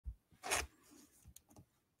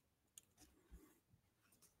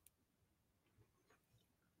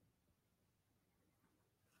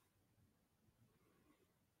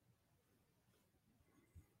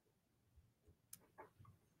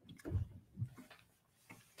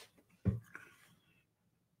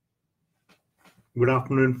Good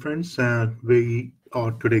afternoon, friends. We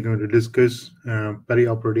are today going to discuss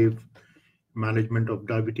peri-operative management of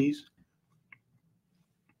diabetes.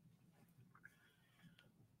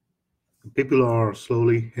 People are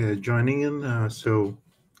slowly joining in, so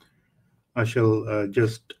I shall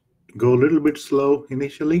just go a little bit slow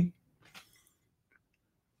initially.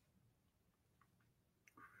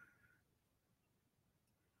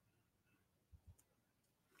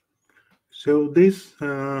 So this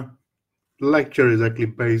lecture is actually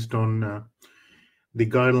based on the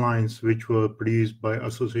guidelines which were produced by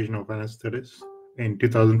Association of Anesthetists in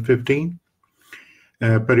 2015,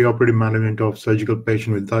 peri-operative management of surgical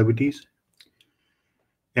patient with diabetes.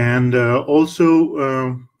 And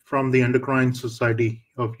also from the Endocrine Society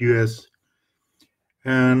of US.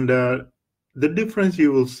 And the difference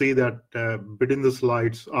you will see that between the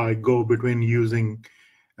slides, I go between using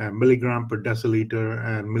milligram per deciliter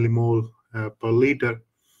and millimole per liter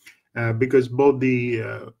because both the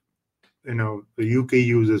UK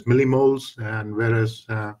uses millimoles, and whereas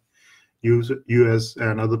US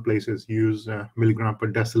and other places use milligram per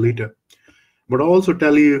deciliter. But I'll also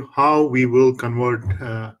tell you how we will convert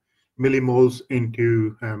millimoles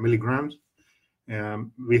into milligrams.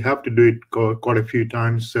 We have to do it quite a few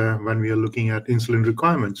times when we are looking at insulin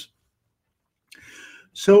requirements.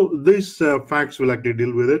 So these facts will actually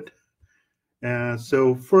deal with it.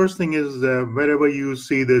 So first thing is wherever you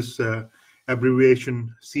see this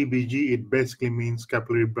abbreviation CBG, it basically means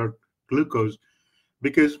capillary blood glucose.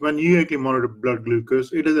 Because when you actually monitor blood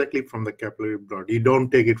glucose, it is actually from the capillary blood. You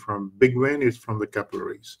don't take it from big vein, it's from the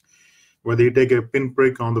capillaries. Whether you take a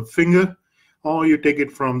pinprick on the finger or you take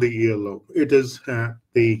it from the earlobe, it is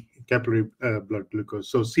the capillary blood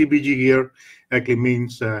glucose. So CBG here actually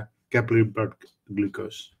means capillary blood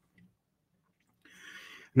glucose.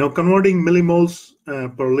 Now converting millimoles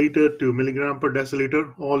per liter to milligram per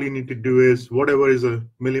deciliter, all you need to do is whatever is a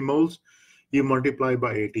millimoles, you multiply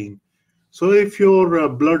by 18. So if your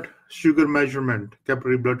blood sugar measurement,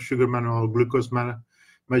 capillary blood sugar or glucose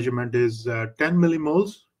measurement is 10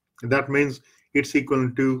 millimoles, that means it's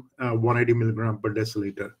equivalent to 180 milligram per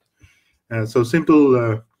deciliter. So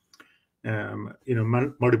simple,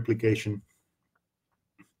 multiplication.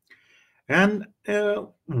 And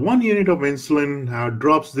 1 unit of insulin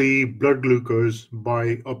drops the blood glucose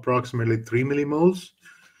by approximately 3 millimoles,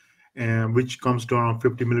 which comes to around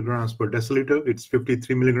 50 milligrams per deciliter. It's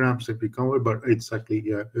 53 milligrams if we convert, but it's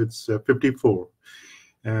actually, it's 54.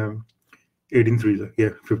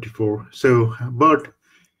 54. So, but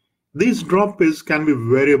these drop can be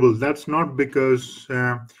variable. That's not because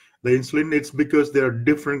the insulin, it's because there are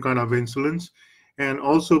different kind of insulins. And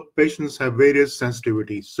also patients have various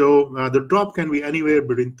sensitivities. So the drop can be anywhere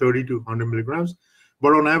between 30 to 100 milligrams,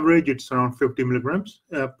 but on average, it's around 50 milligrams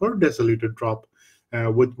per deciliter drop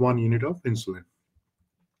with 1 unit of insulin.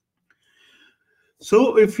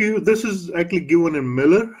 So this is actually given in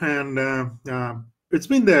Miller, and it's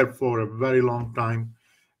been there for a very long time.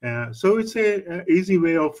 So it's a easy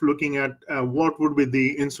way of looking at what would be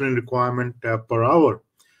the insulin requirement per hour.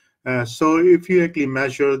 So if you actually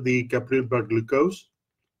measure the capillary blood glucose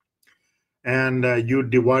and you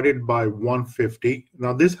divide it by 150,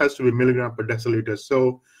 now this has to be milligram per deciliter.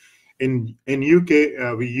 So in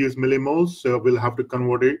UK, we use millimoles, so we'll have to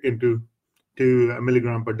convert it into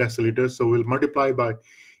milligram per deciliter. So we'll multiply by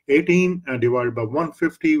 18 and divided by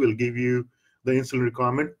 150 will give you the insulin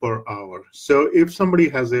requirement per hour. So if somebody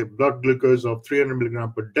has a blood glucose of 300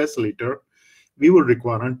 milligram per deciliter, we will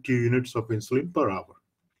require 2 units of insulin per hour.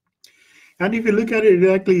 And if you look at it, it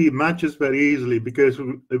actually matches very easily, because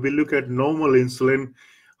if we look at normal insulin,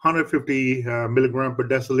 150 milligram per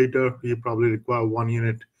deciliter, you probably require 1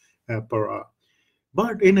 unit per hour.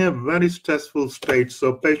 But in a very stressful state,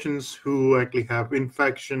 so patients who actually have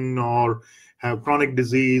infection or have chronic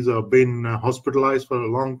disease or been hospitalized for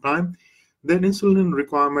a long time, then insulin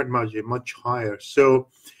requirement must be much higher. So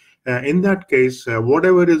in that case,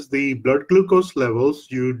 whatever is the blood glucose levels,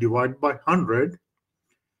 you divide by 100,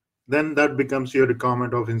 then that becomes your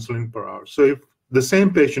requirement of insulin per hour. So if the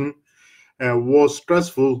same patient was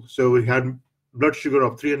stressful, so we had blood sugar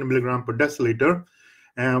of 300 milligram per deciliter,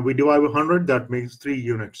 and we divide by 100, that makes 3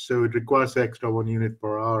 units. So it requires extra 1 unit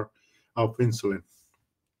per hour of insulin.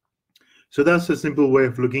 So that's a simple way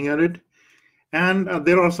of looking at it. And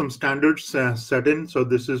there are some standards set in. So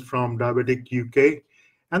this is from Diabetic UK.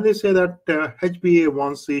 And they say that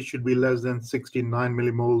HbA1c should be less than 69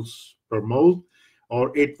 millimoles per mole,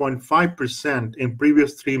 or 8.5% in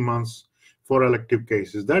previous 3 months for elective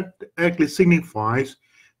cases. That actually signifies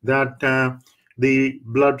that the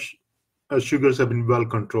blood sugars have been well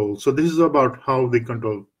controlled. So this is about how they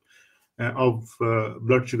control of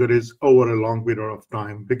blood sugar is over a long period of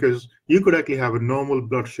time, because you could actually have a normal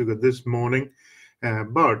blood sugar this morning,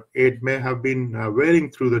 but it may have been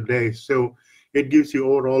varying through the day. So it gives you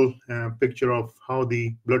overall picture of how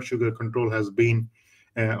the blood sugar control has been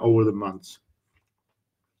over the months.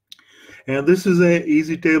 And this is a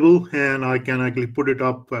easy table, and I can actually put it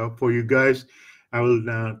up for you guys. I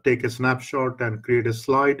will take a snapshot and create a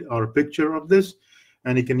slide or a picture of this,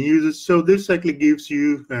 and you can use it. So this actually gives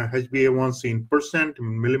you HbA1c in percent,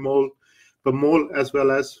 millimole per mole, as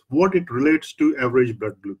well as what it relates to average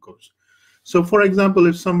blood glucose. So for example,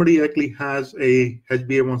 if somebody actually has a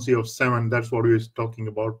HbA1c of 7, that's what we were talking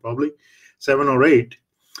about, probably 7 or 8,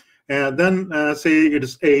 and then say it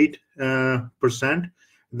is 8%,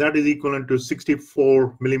 that is equivalent to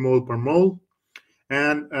 64 millimole per mole,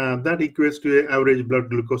 and that equates to an average blood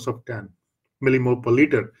glucose of 10 millimole per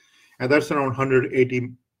liter, and that's around 180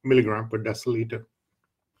 milligram per deciliter.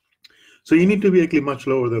 So you need to be actually much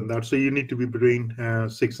lower than that. So you need to be between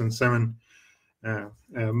 6 and 7, 6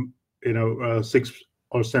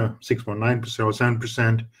 or 7, 6.9% or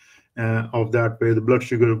 7% of that, where the blood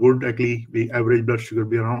sugar would actually be average blood sugar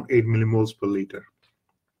be around 8 millimoles per liter.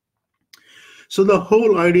 So the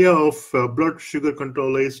whole idea of blood sugar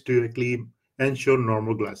control is to actually ensure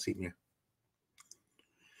normal glycemia.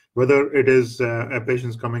 Whether it is a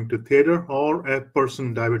patient coming to theater or a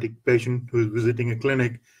diabetic patient who is visiting a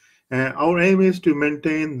clinic, our aim is to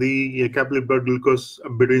maintain the capillary blood glucose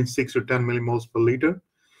between 6 to 10 millimoles per liter.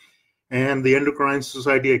 And the Endocrine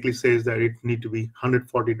Society actually says that it need to be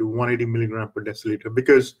 140 to 180 milligram per deciliter,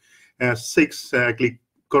 because 6 actually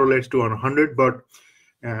correlates to 100, but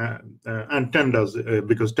and 10 does,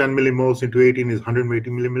 because 10 millimoles into 18 is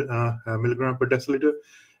 180 milligram per deciliter.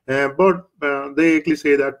 But they actually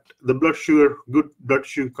say that the blood sugar, good blood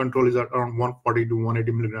sugar control is at around 140 to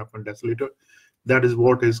 180 milligram per deciliter. That is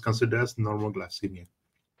what is considered as normal glycemia.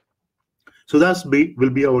 So that's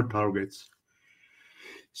will be our targets.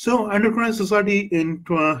 So Endocrine Society in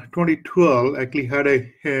 2012 actually had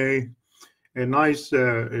a nice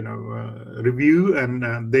review,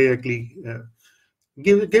 and they actually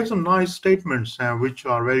gave some nice statements which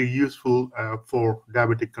are very useful for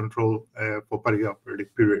diabetic control for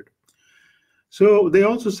peri-operative period. So they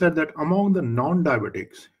also said that among the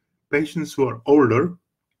non-diabetics, patients who are older,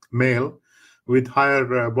 male, with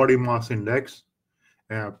higher body mass index,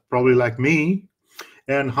 probably like me,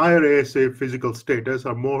 and higher ASA physical status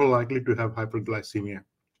are more likely to have hyperglycemia.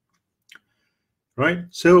 Right?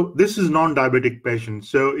 So this is non-diabetic patients.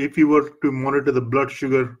 So if you were to monitor the blood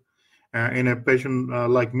sugar in a patient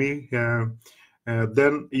like me,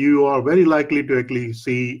 then you are very likely to actually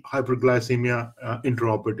see hyperglycemia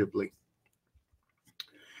intraoperatively.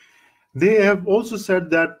 They have also said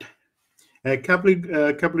that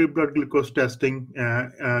capillary blood glucose testing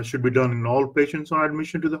should be done in all patients on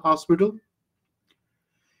admission to the hospital,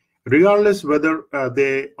 regardless whether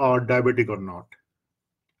they are diabetic or not.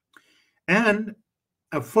 And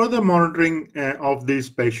further monitoring of these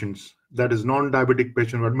patients, that is non-diabetic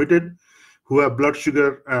patient admitted, who have blood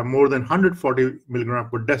sugar more than 140 milligram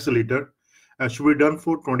per deciliter, should be done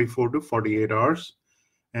for 24 to 48 hours.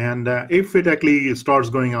 And if it actually starts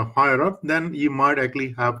going up higher up, then you might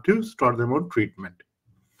actually have to start them on treatment.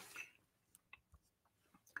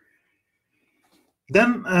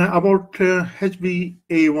 Then about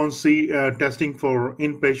HbA1c testing for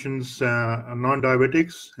inpatients,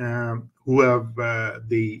 non-diabetics who have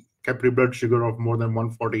the capillary blood sugar of more than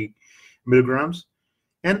 140 milligrams.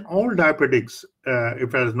 And all diabetics,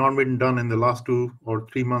 if it has not been done in the last 2 or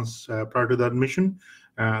 3 months prior to the admission,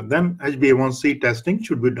 then HbA1c testing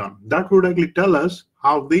should be done. That would actually tell us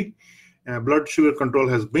how the blood sugar control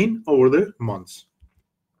has been over the months.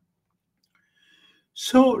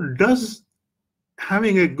 So does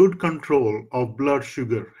having a good control of blood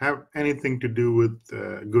sugar have anything to do with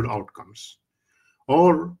good outcomes?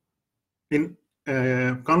 Or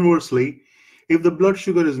conversely, if the blood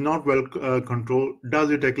sugar is not well controlled,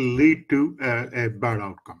 does it actually lead to bad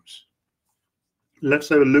outcomes? Let's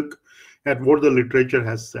have a look at what the literature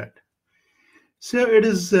has said. So it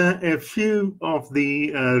is a few of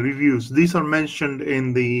the reviews. These are mentioned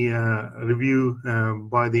in the review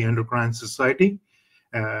by the Endocrine Society.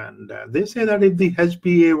 And they say that if the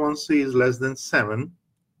HbA1c is less than 7,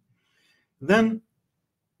 then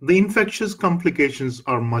the infectious complications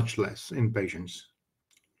are much less in patients.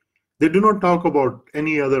 They do not talk about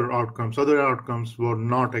any other outcomes. Other outcomes were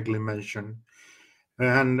not actually mentioned.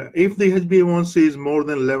 And if the HbA1c is more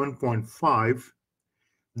than 11.5,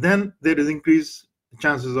 then there is increased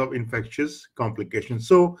chances of infectious complications.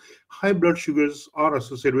 So high blood sugars are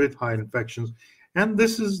associated with high infections. And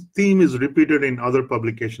theme is repeated in other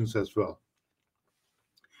publications as well.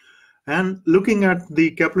 And looking at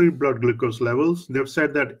the capillary blood glucose levels, they've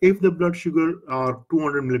said that if the blood sugar are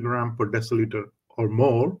 200 milligram per deciliter or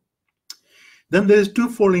more, then there is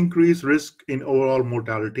twofold increased risk in overall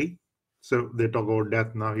mortality. So they talk about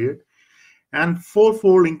death now here. And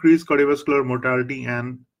fourfold increased cardiovascular mortality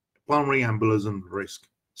and pulmonary embolism risk.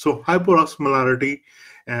 So hyperosmolarity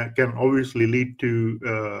can obviously lead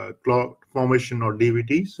to clot formation or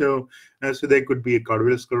DVT. So there could be a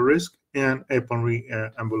cardiovascular risk and a pulmonary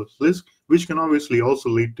embolus risk, which can obviously also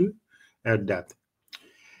lead to death.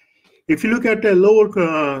 If you look at a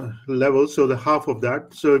lower level, so the half of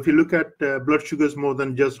that, so if you look at blood sugars more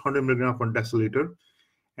than just 100 milligram per deciliter,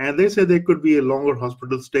 and they say there could be a longer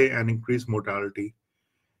hospital stay and increased mortality.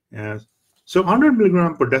 So 100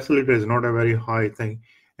 milligram per deciliter is not a very high thing.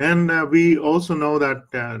 And we also know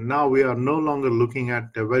that now we are no longer looking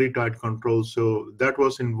at very tight control. So that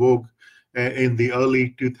was in vogue in the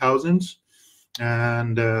early 2000s,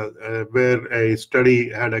 and where a study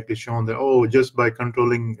had actually shown that, just by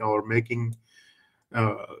controlling or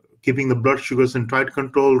keeping the blood sugars in tight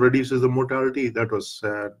control reduces the mortality. That was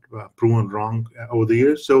proven wrong over the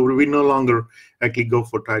years. So we no longer actually go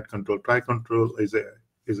for tight control. Tight control is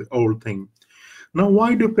an old thing. Now,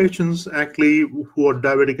 why do patients actually who are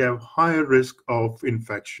diabetic have higher risk of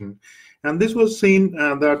infection? And this was seen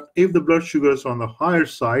that if the blood sugar is on the higher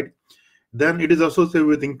side, then it is associated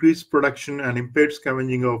with increased production and impaired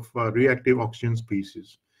scavenging of reactive oxygen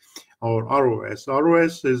species, or ROS.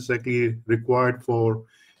 ROS is actually required for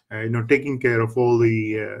taking care of all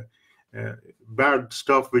the bad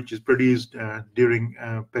stuff which is produced during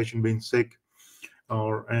patient being sick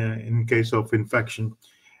or in case of infection.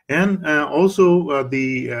 And also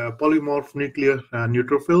the polymorph nuclear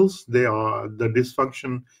neutrophils, the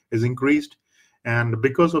dysfunction is increased, and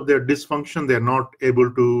because of their dysfunction, they're not able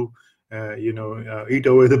to eat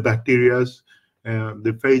away the bacteria,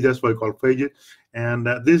 the phages, what we call phages, and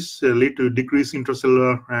this lead to decreased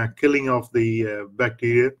intracellular killing of the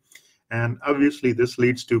bacteria, and obviously this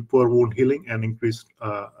leads to poor wound healing and increased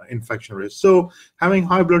infection risk. So having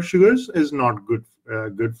high blood sugars is not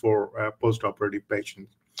good for post-operative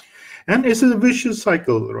patients. And it's a vicious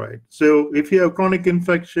cycle, right? So if you have chronic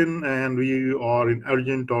infection and you are in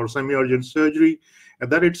urgent or semi-urgent surgery,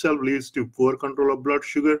 that itself leads to poor control of blood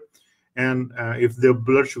sugar. And if the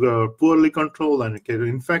blood sugar are poorly controlled and get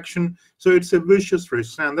infection, so it's a vicious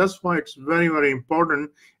risk. And that's why it's very, very important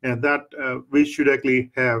that we should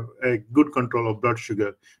actually have a good control of blood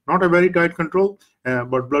sugar. Not a very tight control,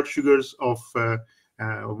 but blood sugars of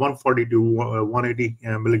 140 to 180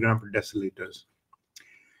 milligram per deciliters.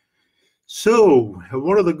 So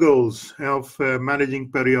what are the goals of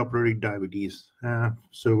managing perioperative diabetes?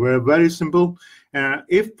 So we're very simple.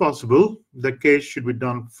 If possible, the case should be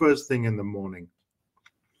done first thing in the morning.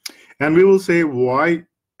 And we will say why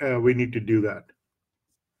we need to do that.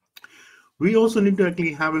 We also need to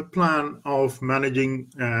actually have a plan of managing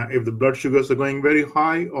if the blood sugars are going very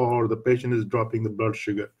high or the patient is dropping the blood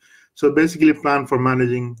sugar. So basically plan for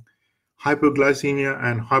managing hypoglycemia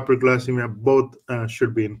and hyperglycemia, both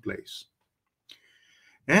should be in place.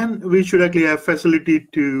 And we should actually have facility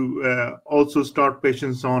to also start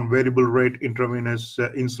patients on variable rate intravenous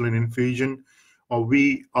insulin infusion, or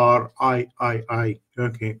VRIII.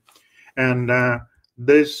 Okay, and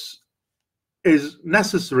this is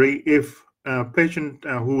necessary if a patient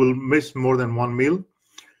who will miss more than one meal.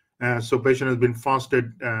 So patient has been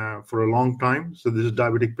fasted for a long time. So this is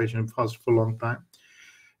diabetic patient fasted for a long time.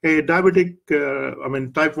 A diabetic,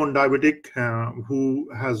 type 1 diabetic who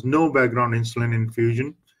has no background insulin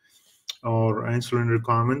infusion or insulin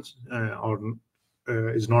requirements or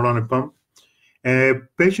is not on a pump. A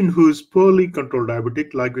patient who is poorly controlled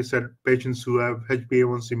diabetic, like we said, patients who have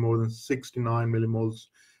HbA1c more than 69 millimoles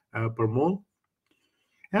per mole.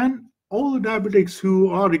 And all the diabetics who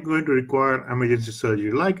are going to require emergency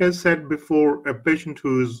surgery. Like I said before, a patient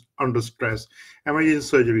who is under stress, emergency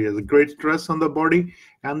surgery has a great stress on the body,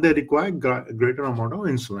 and they require greater amount of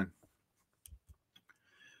insulin.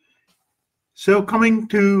 So coming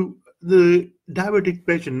to the diabetic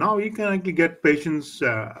patient, now you can actually get patients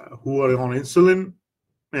who are on insulin,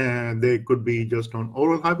 and they could be just on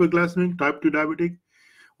oral hypoglycemic, type 2 diabetic,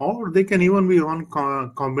 or they can even be on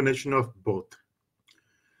combination of both.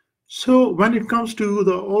 So when it comes to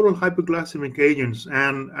the oral hypoglycemic agents,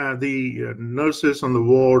 and the nurses on the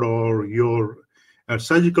ward or your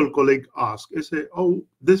surgical colleague ask, they say, oh,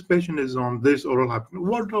 this patient is on this oral hypoglycemic,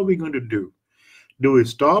 what are we going to do? Do we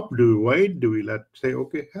stop? Do we wait? Do we say,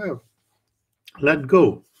 okay, let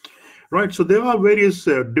go? Right, so there are various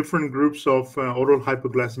different groups of oral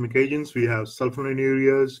hypoglycemic agents. We have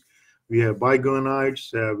sulfonylureas, we have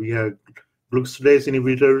biguanides, we have glucosidase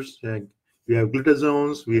inhibitors, we have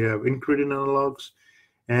glutazones, we have incretin analogs,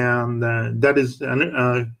 and that is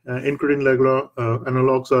incretin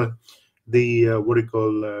analogs are the what do you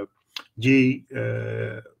call GIP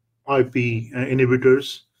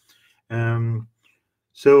inhibitors.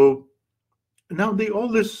 So now all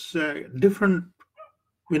this different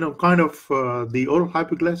kind of the oral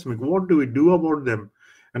hypoglycemic, what do we do about them?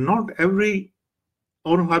 And not every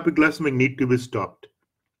oral hypoglycemic need to be stopped.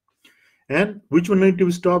 And which one need to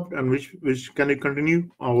be stopped and which can it continue?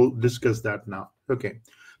 I'll discuss that now. Okay.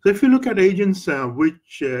 So if you look at agents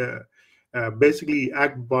which basically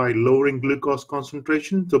act by lowering glucose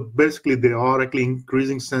concentration, so basically they are actually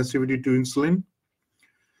increasing sensitivity to insulin.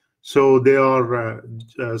 So they are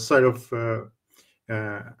side of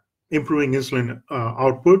improving insulin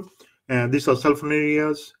output. These are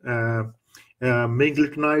sulfonylureas,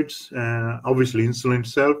 meglitinides, obviously insulin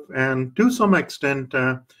itself, and to some extent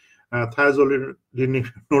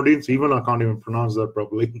thiazolidinodines, even I can't even pronounce that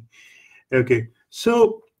properly. Okay,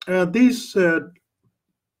 so these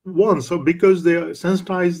ones, so because they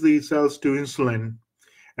sensitize the cells to insulin,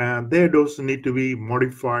 their doses need to be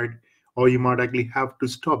modified, or you might actually have to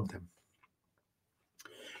stop them.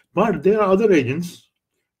 But there are other agents.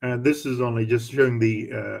 This is only just showing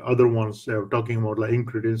the other ones talking about like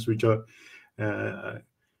incretins, which are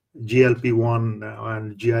GLP-1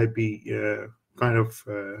 and GIP kind of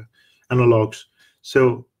analogs.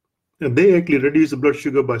 So they actually reduce the blood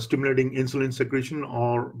sugar by stimulating insulin secretion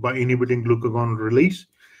or by inhibiting glucagon release.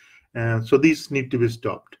 So these need to be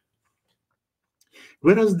stopped.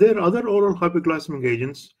 Whereas there are other oral hypoglycemic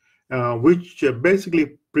agents which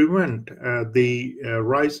basically prevent the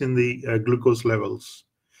rise in the glucose levels.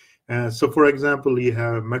 So, for example, you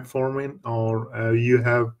have metformin, or you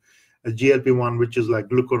have a GLP-1, which is like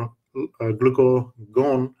glucagon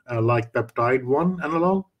like peptide 1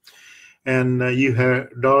 analog, and you have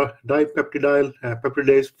dipeptidyl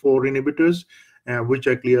peptidase 4 inhibitors, which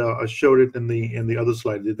actually I showed it in the other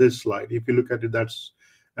slide. This slide, if you look at it, that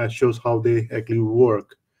shows how they actually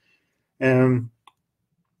work.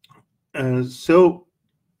 So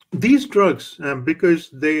these drugs, because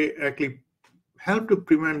they actually help to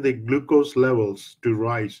prevent the glucose levels to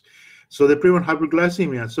rise, so they prevent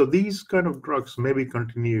hyperglycemia. So these kind of drugs may be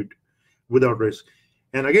continued without risk.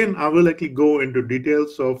 And again, I will actually go into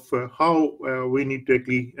details of how we need to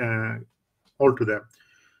actually alter them.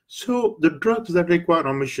 So the drugs that require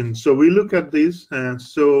omission. So we look at these, and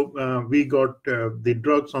so we got the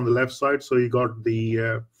drugs on the left side. So you got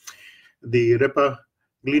the repaglinide,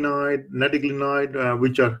 netiglinide,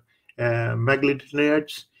 which are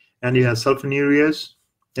meglitinides, and you have sulfonylureas.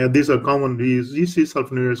 These are common. You see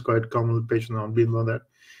sulfonylureas quite common with patients on being on that.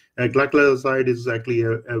 Glycoside is actually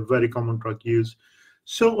a very common drug used.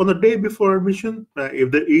 So on the day before admission,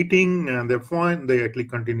 if they're eating and they're fine, they actually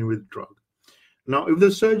continue with drug. Now, if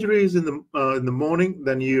the surgery is in the morning,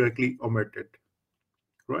 then you actually omit it,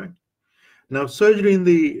 right? Now, surgery in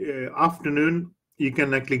the afternoon, you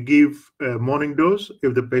can actually give a morning dose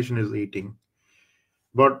if the patient is eating,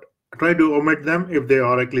 but try to omit them if they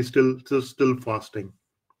are actually still fasting.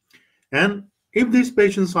 And if these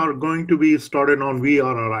patients are going to be started on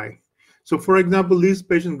VRRI, so for example, these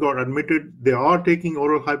patients got admitted, they are taking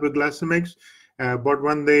oral hypoglycemics, but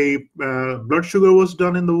when the blood sugar was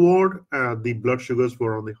done in the ward, the blood sugars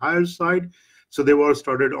were on the higher side, so they were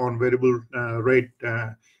started on variable rate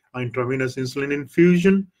intravenous insulin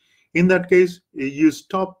infusion. In that case, you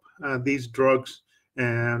stop these drugs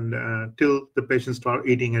and till the patients start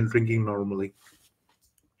eating and drinking normally.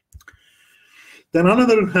 Then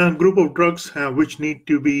another group of drugs which need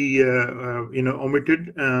to be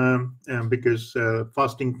omitted because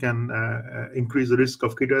fasting can increase the risk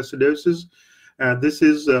of ketoacidosis. This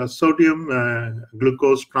is sodium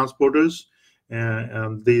glucose transporters,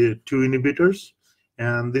 the 2 inhibitors,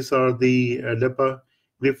 and these are the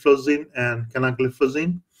dapagliflozin and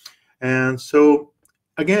canagliflozin. And so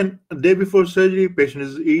again, a day before surgery, patient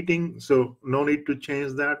is eating, so no need to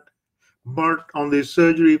change that. But on the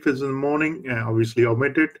surgery, if it's in the morning, obviously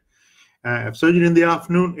omit it. If surgery in the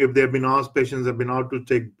afternoon, if they've been asked, patients have been out to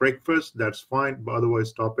take breakfast, that's fine, but otherwise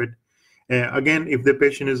stop it. Again, if the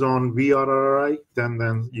patient is on VRRI,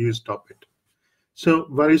 then you stop it. So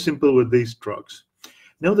very simple with these drugs.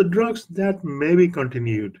 Now the drugs that may be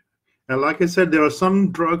continued. Now, like I said, there are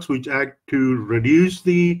some drugs which act to reduce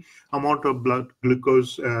the amount of blood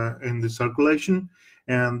glucose in the circulation.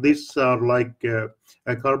 And these are like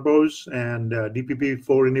carbos and DPP-4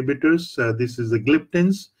 inhibitors. This is the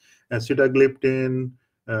gliptins, sitagliptin,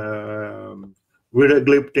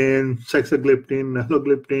 Vitagliptin, Sexagliptin,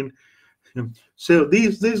 Alogliptin. So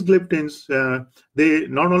these gliptins, they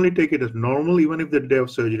not only take it as normal, even if the day of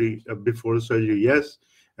surgery, before the surgery, yes,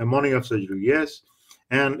 and morning of surgery, yes,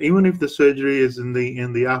 and even if the surgery is in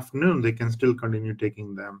the afternoon, they can still continue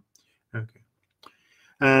taking them. Okay.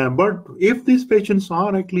 But if these patients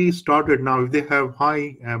are actually started now, if they have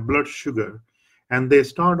high blood sugar and they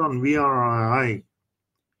start on VRI,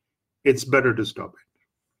 it's better to stop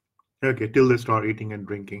it. Okay, till they start eating and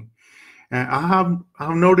drinking. I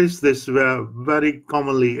have noticed this very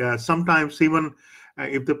commonly. Sometimes even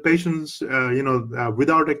if the patients,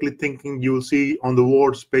 without actually thinking, you'll see on the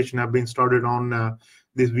wards, patient have been started on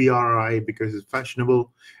this VRI because it's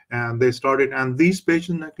fashionable, and they started. And these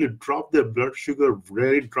patients actually drop their blood sugar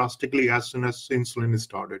very drastically as soon as insulin is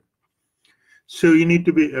started. So you need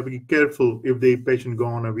to be careful if the patient go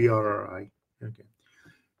on a VRI. Okay.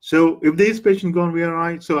 So if these patients go on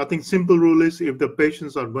VRI, so I think simple rule is if the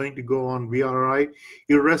patients are going to go on VRI,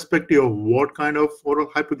 irrespective of what kind of oral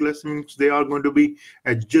hypoglycemics they are going to be,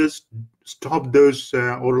 just stop those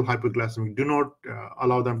oral hypoglycemic. Do not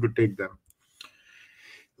allow them to take them.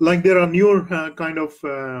 Like there are newer kind of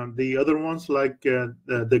the other ones like the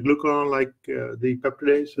glucagon, like the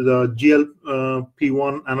peptidase, the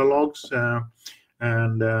GLP-1 analogs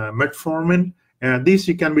and metformin. These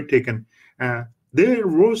can be taken. There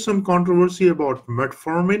was some controversy about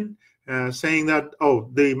metformin, saying that, oh,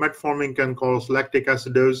 the metformin can cause lactic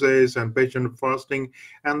acidosis and patient fasting,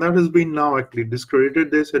 and that has been now actually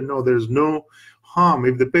discredited. They said, no, there's no harm.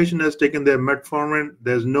 If the patient has taken their metformin,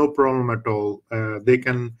 there's no problem at all. They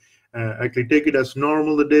can actually take it as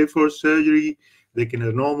normal the day for surgery. They can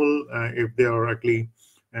as normal if they are actually,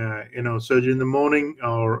 surgery in the morning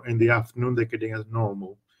or in the afternoon, they can take it as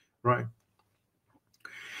normal, right?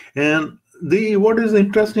 And what is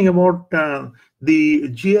interesting about the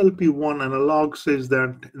GLP-1 analogs is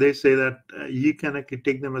that they say that you can actually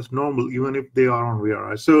take them as normal even if they are on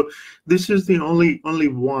VRI. So this is the only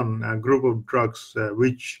one group of drugs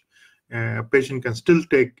which a patient can still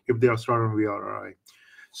take if they are started on VRI.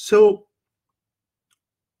 So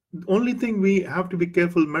the only thing we have to be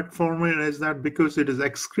careful metformin is that because it is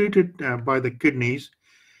excreted by the kidneys,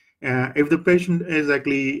 if the patient is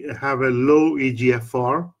actually have a low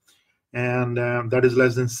EGFR, and that is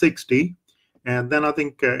less than 60, and then I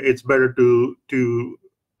think it's better to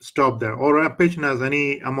stop there. Or a patient has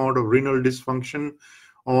any amount of renal dysfunction,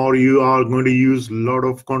 or you are going to use a lot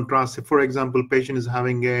of contrast. For example, patient is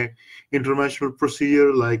having a interventional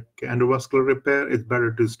procedure like endovascular repair, it's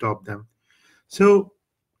better to stop them. So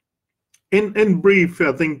in brief,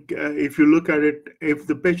 I think if you look at it, if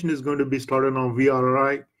the patient is going to be started on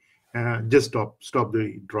VRI, just stop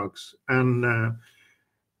the drugs, and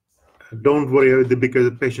don't worry because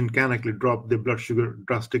the patient can actually drop their blood sugar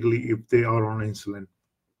drastically if they are on insulin.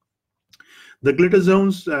 The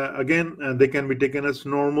glitazones, again, they can be taken as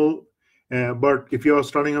normal, but if you are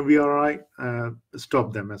starting a VRI,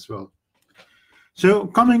 stop them as well. So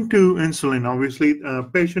coming to insulin, obviously,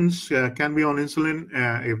 patients can be on insulin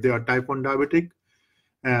if they are type 1 diabetic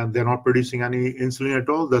and they're not producing any insulin at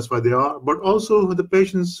all. That's why they are. But also the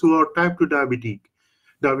patients who are type 2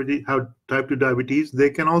 have type 2 diabetes,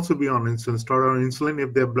 they can also be on insulin, start on insulin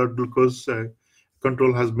if their blood glucose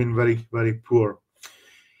control has been very, very poor.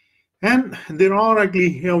 And there are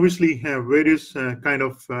actually, obviously, various kind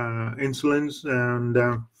of insulins, and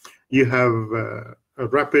you have a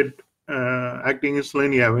rapid acting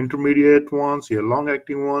insulin, you have intermediate ones, you have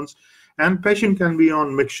long-acting ones, and patient can be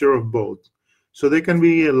on mixture of both. So they can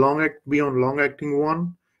be on long-acting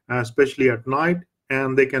one, especially at night,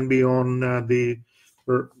 and they can be on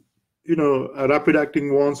rapid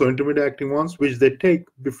acting ones or intermediate acting ones, which they take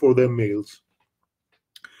before their meals.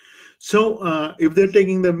 So if they're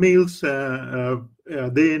taking the meals,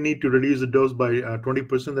 they need to reduce the dose by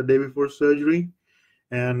 20% the day before surgery.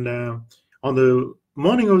 And on the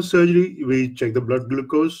morning of surgery, we check the blood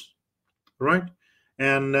glucose, right?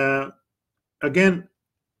 And again,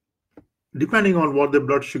 depending on what the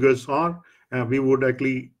blood sugars are, we would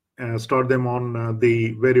actually start them on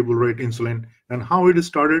the variable rate insulin. And how it is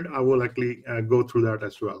started, I will actually go through that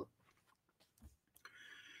as well.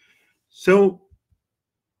 So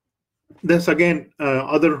there's again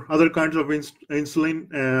other kinds of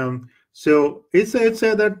insulin. So it's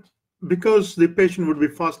said that because the patient would be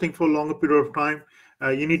fasting for a longer period of time,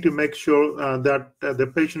 you need to make sure that the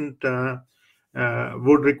patient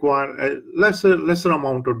would require a lesser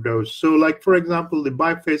amount of dose. So like, for example, the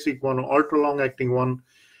biphasic one or ultra long acting one,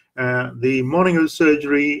 the morning of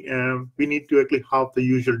surgery, we need to actually half the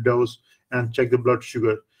usual dose and check the blood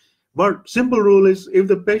sugar. But simple rule is, if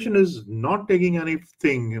the patient is not taking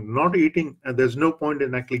anything, not eating, there's no point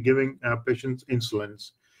in actually giving patients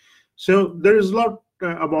insulins. So there is a lot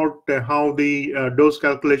about how the dose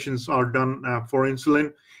calculations are done for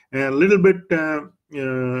insulin. A little bit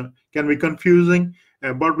can be confusing,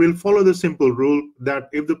 but we'll follow the simple rule that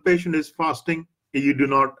if the patient is fasting, you do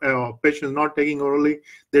not, patient is not taking orally,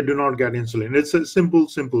 they do not get insulin. It's a simple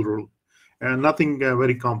rule, nothing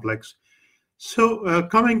very complex. So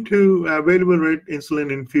coming to variable rate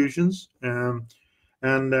insulin infusions,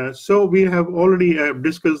 so we have already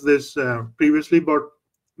discussed this previously, but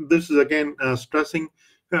this is again stressing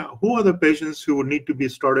who are the patients who would need to be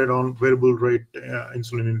started on variable rate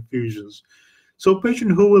insulin infusions. So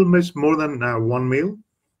patient who will miss more than one meal,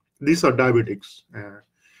 these are diabetics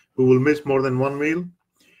who will miss more than one meal.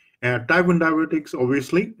 Type 1 diabetics,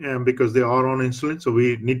 obviously, because they are on insulin, so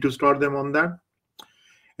we need to start them on that.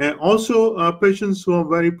 And also patients who are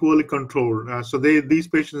very poorly controlled. So these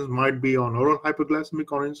patients might be on oral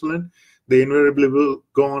hypoglycemic on insulin. They invariably will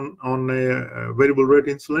go on a variable rate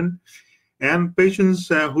insulin. And patients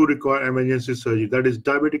who require emergency surgery, that is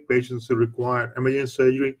diabetic patients who require emergency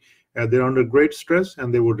surgery, they're under great stress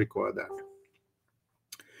and they would require that.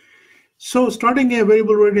 So starting a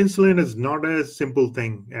variable rate insulin is not a simple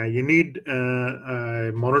thing. You need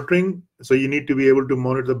monitoring. So you need to be able to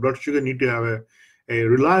monitor the blood sugar, you need to have a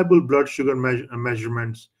reliable blood sugar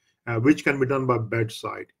measurements, which can be done by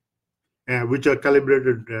bedside, which are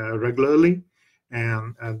calibrated regularly,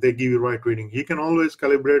 and they give you right reading. You can always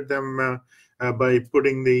calibrate them by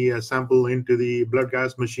putting the sample into the blood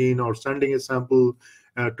gas machine or sending a sample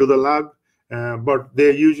to the lab, but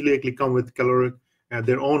they usually actually come with caloric,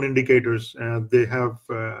 their own indicators they have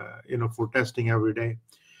for testing every day.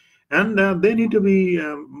 And they need to be,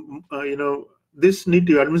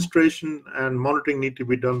 administration and monitoring need to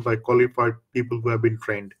be done by qualified people who have been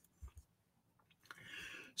trained.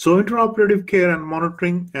 So intraoperative care and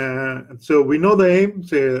monitoring. So we know the aim.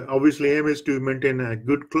 So obviously, aim is to maintain a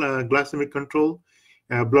good glycemic control,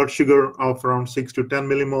 blood sugar of around 6 to 10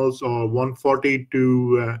 millimoles or 140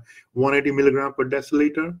 to 180 milligram per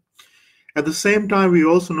deciliter. At the same time, we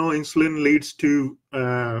also know insulin leads to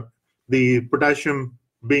the potassium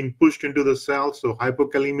being pushed into the cell, so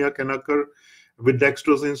hypokalemia can occur with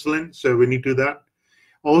dextrose insulin, so we need to do that.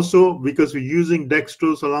 Also, because we're using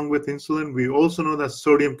dextrose along with insulin, we also know that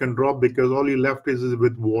sodium can drop because all you left is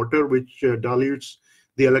with water, which dilutes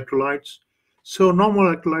the electrolytes. So normal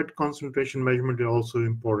electrolyte concentration measurement is also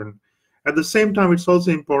important. At the same time, it's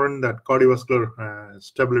also important that cardiovascular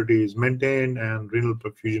stability is maintained and renal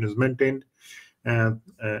perfusion is maintained and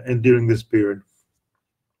during this period.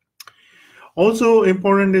 Also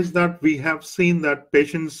important is that we have seen that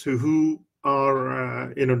patients who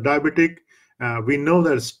are diabetic, we know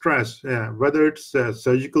that stress, whether it's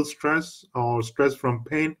surgical stress or stress from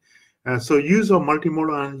pain, so use of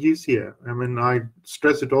multimodal analgesia, I mean, I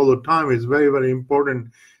stress it all the time, is very, very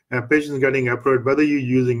important. Patients getting appropriate, whether you're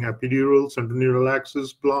using epidural, central neural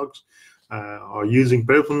axis blocks, or using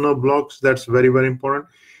peripheral nerve blocks, that's very, very important.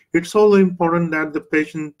 It's also important that the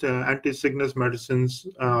patient anti-sickness medicines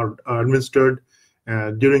are administered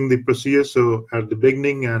during the procedure, so at the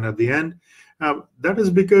beginning and at the end. That is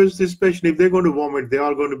because this patient, if they're going to vomit, they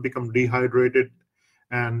are going to become dehydrated,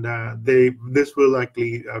 and this will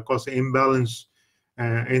likely cause an imbalance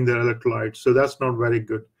in their electrolytes. So that's not very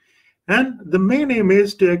good. And the main aim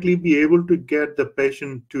is to actually be able to get the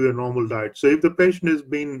patient to a normal diet. So if the patient has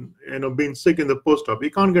been sick in the post-op,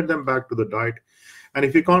 you can't get them back to the diet. And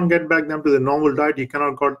if you can't get back them to the normal diet, you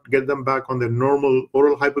cannot get them back on the normal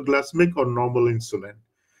oral hypoglycemic or normal insulin.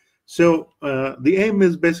 So the aim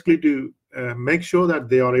is basically to make sure that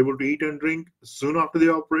they are able to eat and drink soon after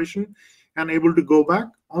the operation and able to go back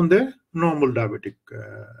on their normal diabetic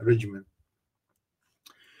regimen.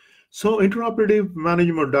 So intraoperative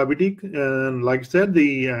management of diabetic, and like I said,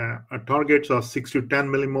 the targets are 6 to 10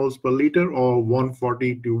 millimoles per liter or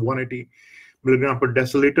 140 to 180 milligram per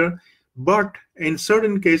deciliter. But in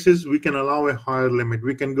certain cases, we can allow a higher limit.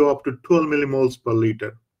 We can go up to 12 millimoles per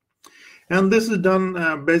liter. And this is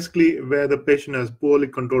done basically where the patient has poorly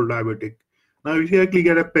controlled diabetic. Now, if you actually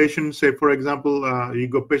get a patient, say, for example, you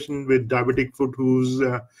got a patient with diabetic foot who's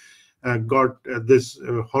got this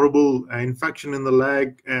horrible infection in the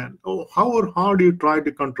leg, and however hard you try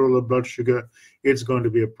to control the blood sugar, it's going to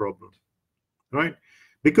be a problem, right?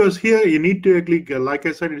 Because here you need to actually, like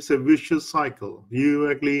I said, it's a vicious cycle.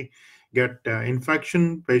 You actually get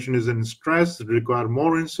infection, patient is in stress, require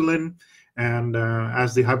more insulin, and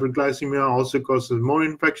as the hyperglycemia also causes more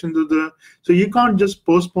infection so you can't just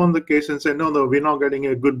postpone the case and say, no, we're not getting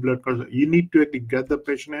a good blood pressure. You need to actually get the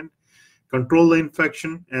patient in, control the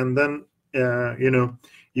infection, and then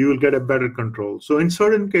you will get a better control. So in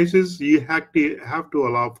certain cases, you have to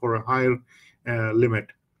allow for a higher limit.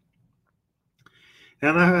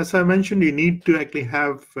 And as I mentioned, you need to actually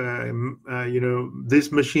have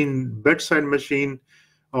this machine, bedside machine,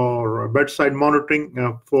 or bedside monitoring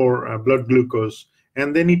for blood glucose,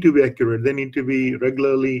 and they need to be accurate. They need to be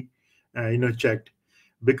regularly checked,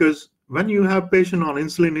 because when you have patient on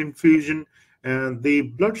insulin infusion,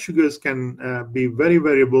 the blood sugars can be very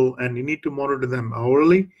variable, and you need to monitor them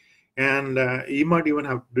hourly, and you might even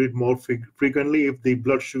have to do it more frequently if the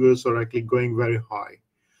blood sugars are actually going very high.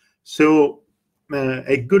 So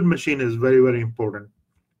a good machine is very, very important.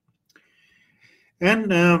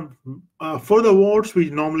 And for the wards, we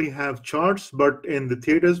normally have charts, but in the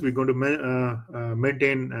theaters, we're going to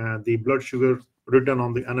maintain the blood sugar written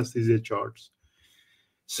on the anesthesia charts.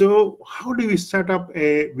 So how do we set up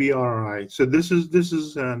a VRI? So this is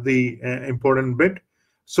the important bit.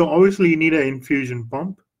 So obviously, you need an infusion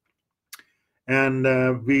pump, and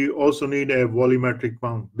we also need a volumetric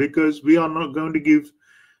pump, because we are not going to give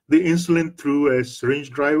the insulin through a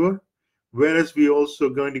syringe driver, whereas we also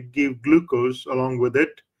going to give glucose along with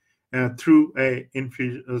it through a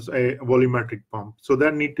volumetric pump. So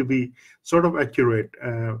that need to be sort of accurate.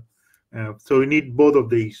 So we need both of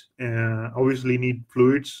these. Obviously, need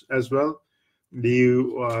fluids as well.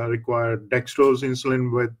 You require dextrose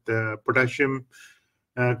insulin with potassium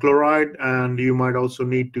chloride, and you might also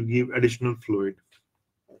need to give additional fluid.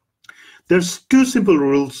 There's two simple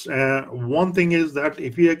rules. One thing is that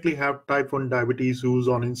if you actually have type 1 diabetes who's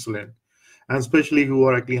on insulin, and especially who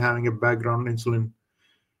are actually having a background insulin,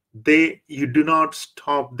 you do not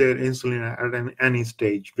stop their insulin at any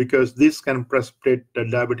stage, because this can precipitate the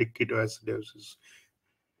diabetic ketoacidosis.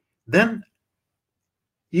 Then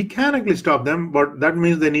you can actually stop them, but that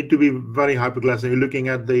means they need to be very hypoglycemic. You're looking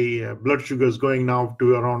at the blood sugars going now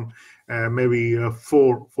to around maybe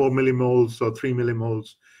 4 millimoles or 3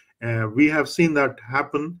 millimoles. We have seen that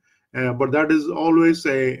happen, but that is always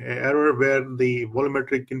a error where the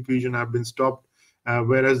volumetric infusion have been stopped,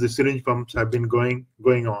 whereas the syringe pumps have been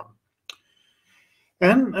going on.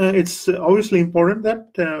 And it's obviously important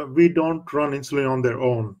that we don't run insulin on their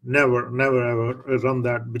own. Never ever run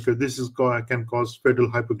that, because this can cause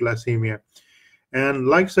fatal hypoglycemia. And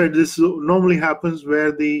like I said, this normally happens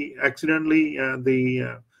where accidentally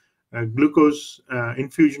the glucose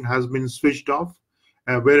infusion has been switched off,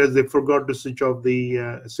 whereas they forgot to switch off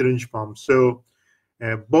the syringe pump. So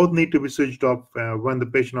both need to be switched off when the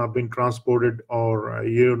patient are being transported, or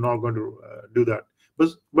you're not going to do that.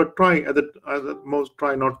 But try at the most,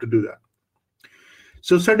 try not to do that.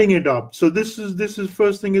 So setting it up. So this is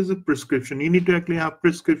first thing is a prescription. You need to actually have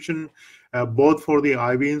prescription both for the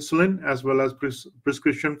IV insulin as well as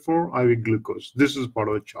prescription for IV glucose. This is part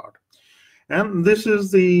of the chart, and this is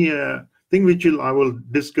the thing which I will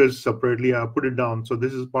discuss separately. I'll put it down. So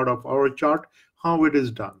this is part of our chart, how it is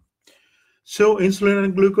done. So insulin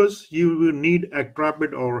and glucose, you will need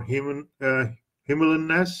actrapid or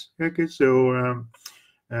Himalinase. Okay, so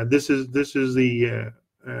this is the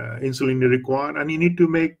insulin required, and you need to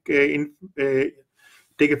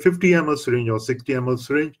take a 50 ml syringe or 60 ml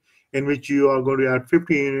syringe, in which you are going to add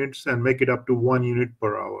 50 units and make it up to 1 unit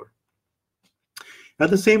per hour. At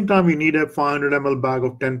the same time, you need a 500 ml bag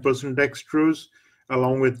of 10% dextrose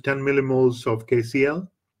along with 10 millimoles of KCl.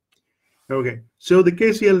 Okay, so the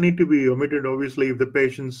KCl need to be omitted, obviously, if the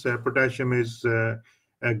patient's potassium is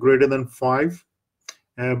greater than 5.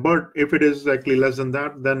 But if it is actually less than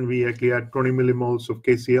that, then we actually add 20 millimoles of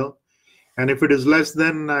KCl. And if it is less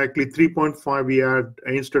than actually 3.5, we add,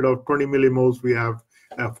 instead of 20 millimoles, we have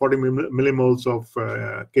 40 millimoles of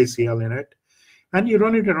KCl in it. And you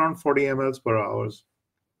run it around 40 mLs per hour.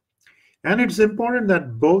 And it's important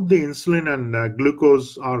that both the insulin and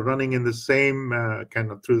glucose are running in the same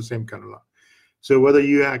through the same cannula. So whether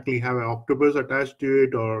you actually have an octopus attached to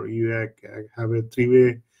it, or you have a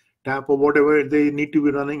 3-way tap or whatever, they need to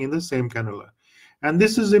be running in the same cannula. And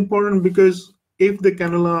this is important because if the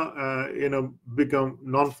cannula become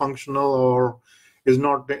non-functional or is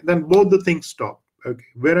not, then both the things stop. Okay.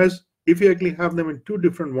 Whereas if you actually have them in two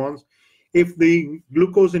different ones, if the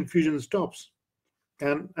glucose infusion stops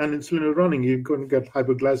and insulin is running, you're going to get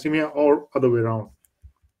hypoglycemia or other way around.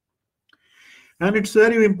 And it's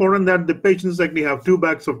very important that the patients actually have 2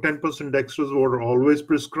 bags of 10% dextrose water always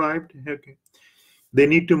prescribed. Okay. They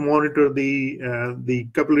need to monitor the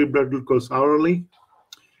capillary blood glucose hourly,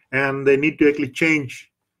 and they need to actually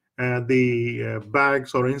change the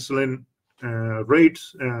bags or insulin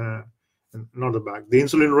rates, not the bag, the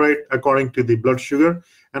insulin rate according to the blood sugar.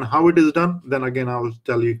 And how it is done, then again I will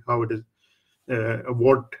tell you how it is,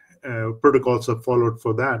 what protocols are followed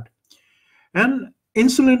for that. And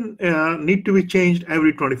insulin need to be changed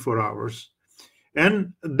every 24 hours.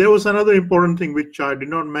 And there was another important thing which I did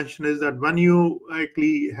not mention, is that when you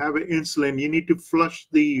actually have insulin, you need to flush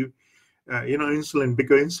the insulin,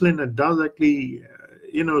 because insulin does actually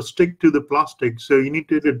stick to the plastic, so you need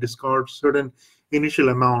to discard certain initial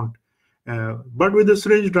amount. But with the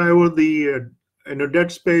syringe driver, the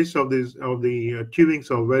dead space of the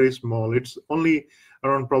tubings are very small. It's only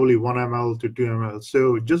around probably 1 ml to 2 ml.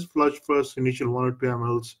 So just flush first initial 1 or 2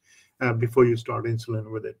 mls before you start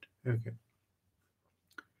insulin with it. Okay.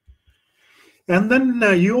 And then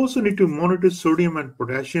you also need to monitor sodium and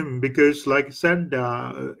potassium, because, like I said,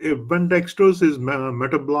 when dextrose is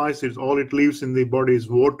metabolized, all it leaves in the body is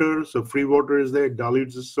water. So free water is there,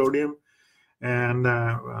 dilutes the sodium. And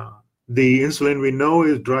the insulin, we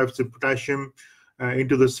know, drives the potassium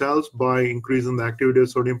into the cells by increasing the activity of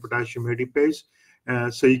sodium potassium ATPase.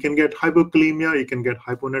 So you can get hypokalemia, you can get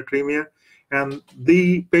hyponatremia, and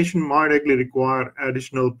the patient might actually require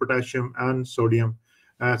additional potassium and sodium.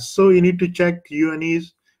 So you need to check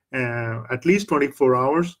UNEs at least 24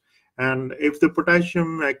 hours. And if the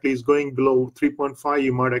potassium actually is going below 3.5,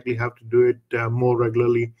 you might actually have to do it more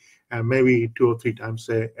regularly, maybe 2 or 3 times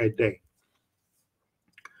a day.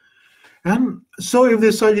 And so if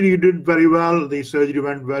the surgery you did very well, the surgery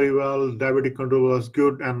went very well, diabetic control was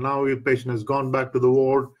good, and now your patient has gone back to the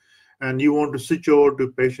ward, and you want to switch over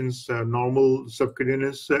to patient's normal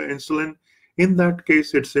subcutaneous insulin, in that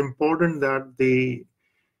case, it's important that the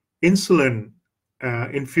insulin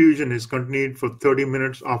infusion is continued for 30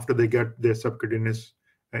 minutes after they get their subcutaneous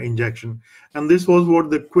injection. And this was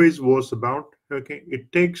what the quiz was about. Okay,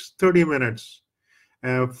 it takes 30 minutes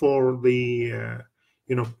for the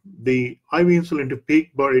the IV insulin to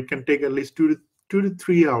peak, but it can take at least 2 to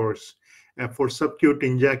 3 hours for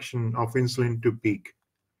subcutaneous injection of insulin to peak,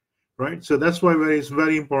 right? So that's why it's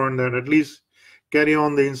very important that at least carry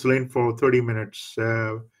on the insulin for 30 minutes.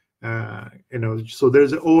 So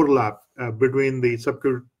there's an overlap between the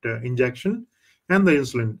subcutaneous injection and the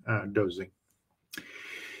insulin dosing.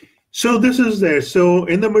 So this is there. So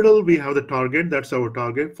in the middle, we have the target. That's our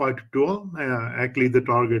target, 5 to 12. Actually, the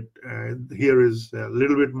target here is a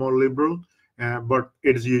little bit more liberal, but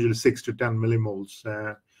it is usually 6 to 10 millimoles.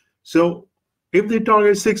 So if the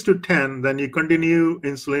target is 6 to 10, then you continue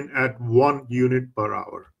insulin at 1 unit per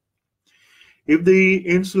hour. If the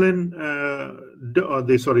insulin,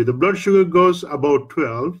 the blood sugar goes about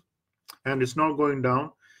 12 and it's not going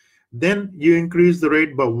down, then you increase the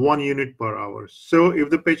rate by 1 unit per hour. So if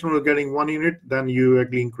the patient was getting 1 unit, then you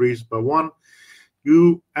actually increase by 1.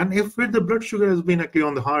 And if the blood sugar has been actually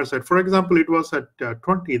on the higher side, for example, it was at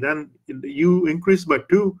 20, then you increase by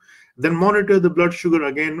 2, then monitor the blood sugar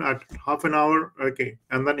again at half an hour, okay,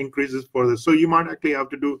 and then increases further. So you might actually have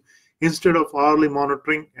to do, instead of hourly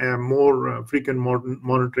monitoring, more frequent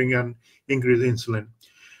monitoring and increase insulin.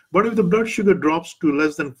 But if the blood sugar drops to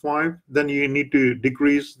less than 5, then you need to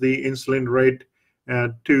decrease the insulin rate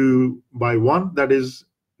by 1. That is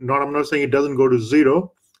not, I'm not saying it doesn't go to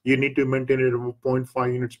 0. You need to maintain it at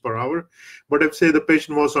 0.5 units per hour. But if, say, the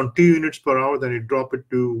patient was on 2 units per hour, then you drop it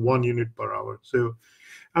to 1 unit per hour. So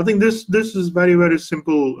I think this is very, very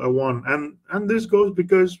simple one. And this goes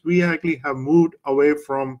because we actually have moved away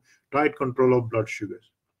from tight control of blood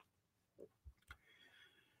sugars.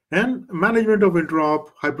 And management of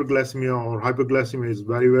intra-op hyperglycemia or hypoglycemia is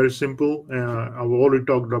very, very simple. I've already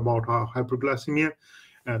talked about hyperglycemia,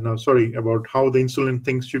 about how the insulin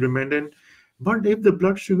things should be maintained. But if the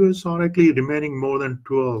blood sugars are actually remaining more than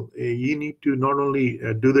 12, you need to not only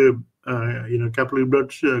do the capillary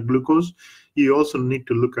blood glucose, you also need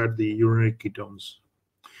to look at the urinary ketones.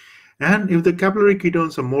 And if the capillary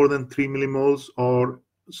ketones are more than 3 millimoles,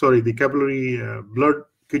 the capillary blood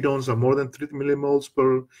ketones are more than 3 millimoles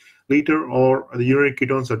per liter, or the urinary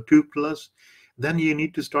ketones are 2+, then you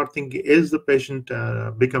need to start thinking, is the patient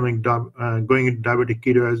going into diabetic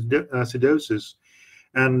ketoacidosis?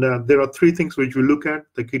 And there are 3 things which we look at: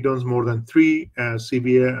 the ketones more than 3,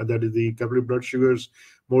 CBA, that is the capillary blood sugars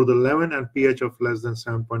more than 11, and pH of less than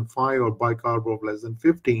 7.5, or bicarb of less than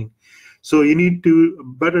 15. So you need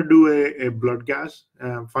to better do a blood gas,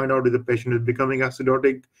 find out if the patient is becoming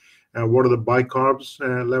acidotic, what are the bicarbs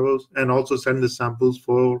levels, and also send the samples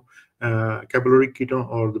for capillary ketone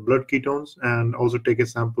or the blood ketones, and also take a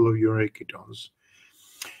sample of urinary ketones.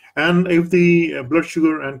 And if the blood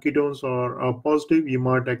sugar and ketones are positive, you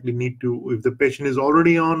might actually need to, if the patient is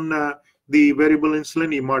already on the variable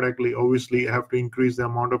insulin, you might actually obviously have to increase the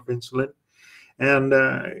amount of insulin. And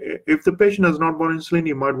if the patient has not bought insulin,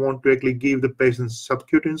 you might want to actually give the patient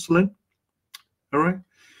subcutaneous insulin. All right.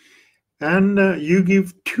 and you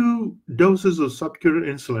give 2 doses of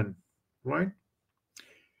subcutaneous insulin, right?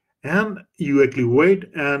 And you actually wait,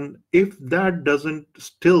 and if that doesn't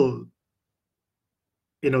still,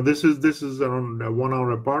 this is around 1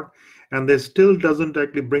 hour apart, and they still doesn't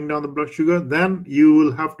actually bring down the blood sugar, then you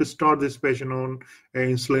will have to start this patient on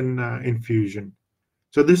insulin infusion.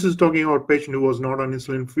 So this is talking about patient who was not on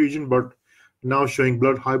insulin infusion but now showing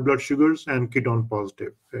high blood sugars and ketone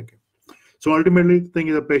positive. Okay. So ultimately, the thing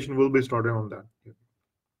is the patient will be started on that.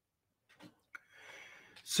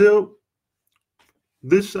 So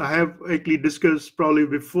this I have actually discussed probably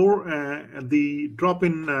before. The drop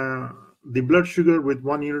in the blood sugar with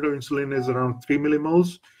 1 unit of insulin is around 3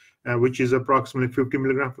 millimoles, which is approximately 50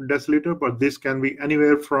 milligram per deciliter. But this can be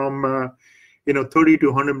anywhere from 30 to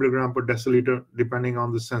 100 milligram per deciliter, depending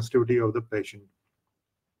on the sensitivity of the patient.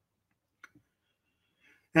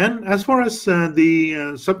 And as far as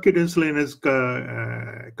the subcutaneous insulin is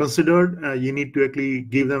considered, you need to actually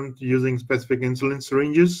give them using specific insulin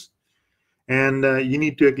syringes. And you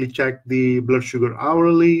need to actually check the blood sugar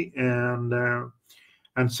hourly, and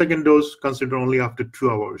second dose consider only after 2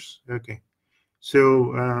 hours. Okay,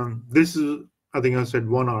 so this is, I think I said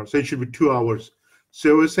 1 hour, so it should be 2 hours.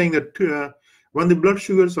 So we're saying that when the blood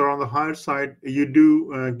sugars are on the higher side, you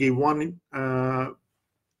do give 1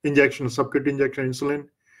 injection, subcutaneous injection insulin.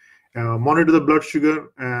 Monitor the blood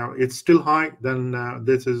sugar. It's still high, then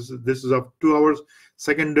this is of 2 hours.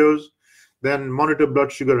 Second dose. Then monitor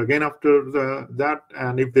blood sugar again after that,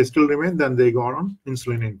 and if they still remain, then they go on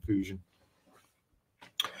insulin infusion.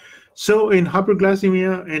 So in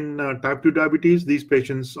hyperglycemia in type 2 diabetes, these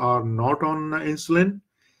patients are not on insulin,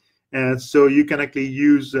 and so you can actually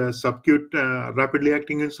use subcutaneous rapidly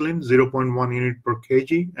acting insulin, 0.1 unit per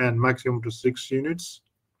kg, and maximum to 6 units.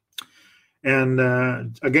 And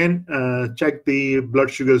again, check the blood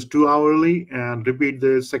sugars 2 hourly, and repeat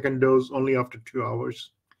the second dose only after 2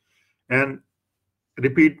 hours. And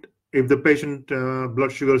repeat, if the patient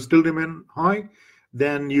blood sugar still remain high,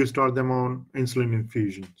 then you start them on insulin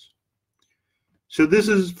infusions. So this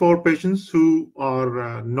is for patients who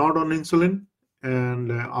are not on insulin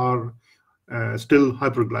and are still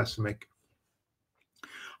hyperglycemic.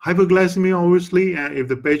 Hyperglycemia, obviously, if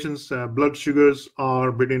the patient's blood sugars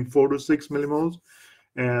are between 4 to 6 millimoles,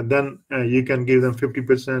 then you can give them 50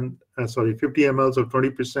 mLs of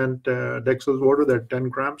 20% dextrose water, that's 10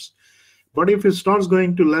 grams. But if it starts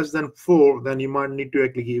going to less than 4, then you might need to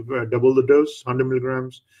actually give double the dose, 100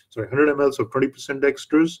 mLs of 20%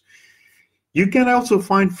 dextrose. You can also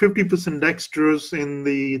find 50% dextrose in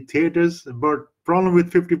the theaters, but problem with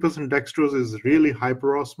 50% dextrose is really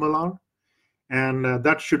hyperosmolar, and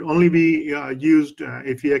that should only be used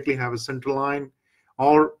if you actually have a central line,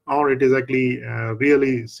 or it is actually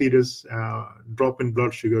really serious drop in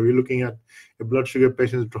blood sugar. We're looking at a blood sugar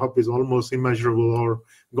patient's drop is almost immeasurable, or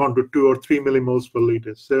gone to 2 or 3 millimoles per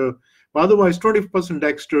liter. So otherwise, 20%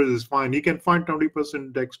 dextrose is fine. You can find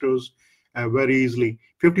 20% dextrose very easily.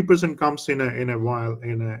 50% comes in a vial,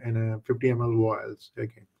 in a 50 ml vials.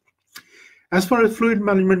 Okay. As far as fluid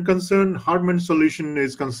management concerned, Hartmann solution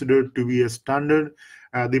is considered to be a standard.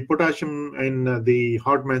 The potassium in the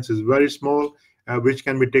Hartmann's is very small, which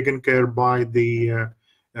can be taken care by the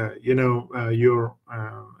your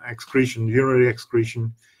excretion, urinary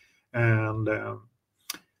excretion, and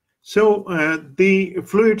so the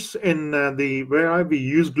fluids in where we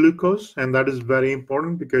use glucose, and that is very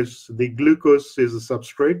important because the glucose is a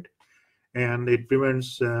substrate, and it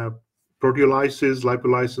prevents proteolysis,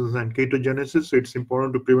 lipolysis, and ketogenesis. So it's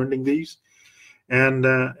important to preventing these. And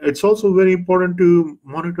it's also very important to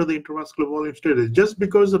monitor the intravascular volume status. Just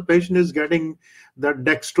because the patient is getting that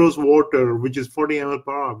dextrose water, which is 40 ml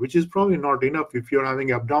per hour, which is probably not enough if you're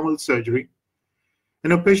having abdominal surgery,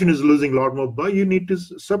 and a patient is losing a lot more blood, you need to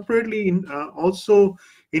separately also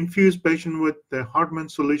infuse patient with the Hartmann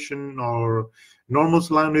solution or normal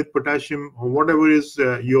saline with potassium, or whatever is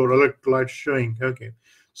your electrolyte showing. Okay,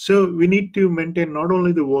 so we need to maintain not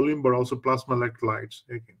only the volume but also plasma electrolytes.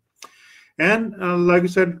 Okay. And like I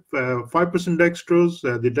said, 5% dextrose,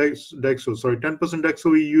 10% dextrose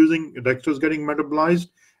we're using, dextrose getting metabolized,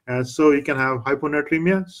 so you can have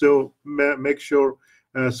hyponatremia. So make sure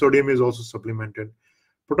sodium is also supplemented.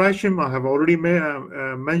 Potassium, I have already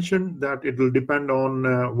mentioned that it will depend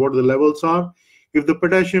on what the levels are. If the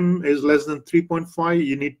potassium is less than 3.5,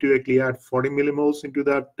 you need to actually add 40 millimoles into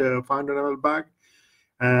that 500 ml bag.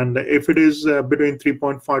 And if it is between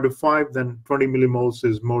 3.5 to 5, then 20 millimoles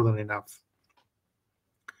is more than enough.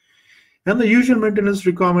 And the usual maintenance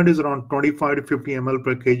requirement is around 25 to 50 ml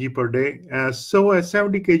per kg per day. So a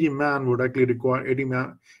 70 kg man would actually require 80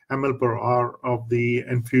 ml per hour of the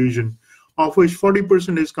infusion. of which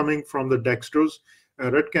 40% is coming from the dextrose.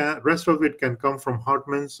 Rest of it can come from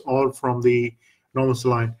Hartmann's or from the normal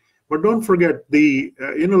saline. But don't forget the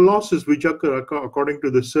losses which occur according to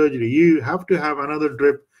the surgery. You have to have another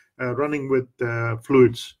drip running with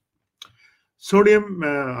fluids. Sodium,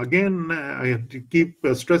 again, I have to keep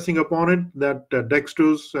stressing upon it that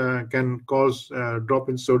dextrose can cause drop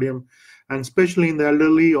in sodium, and especially in the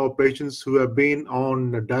elderly or patients who have been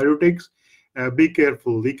on diuretics, be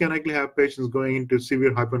careful. We can actually have patients going into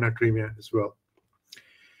severe hyponatremia as well.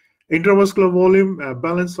 Intravascular volume,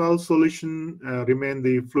 balanced salt solution remain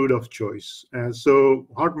the fluid of choice. So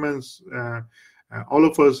Hartmann's, all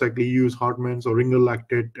of us actually use Hartmann's or Ringer's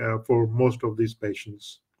lactate for most of these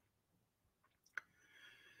patients.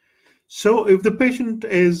 So if the patient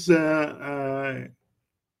is a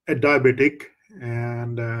diabetic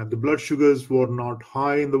and the blood sugars were not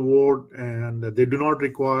high in the ward and they do not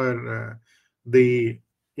require the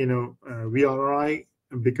VRI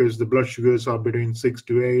because the blood sugars are between 6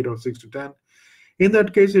 to 8 or 6 to 10, in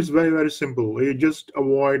that case it's very, very simple. You just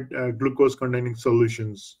avoid glucose containing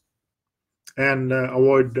solutions and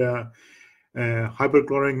avoid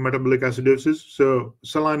hyperchloremic metabolic acidosis. So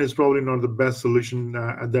saline is probably not the best solution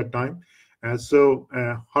at that time. So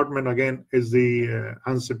Hartmann again is the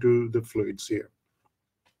answer to the fluids here.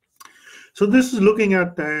 So this is looking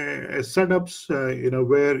at setups,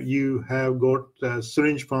 where you have got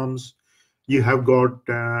syringe pumps, you have got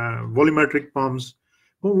volumetric pumps.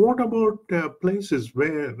 But what about places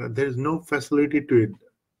where there is no facility to it?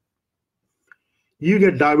 You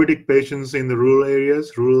get diabetic patients in the rural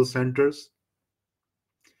areas, rural centers.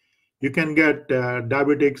 You can get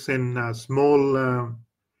diabetics in small,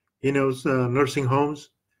 nursing homes,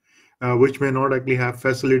 which may not actually have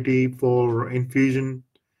facility for infusion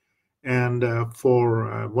and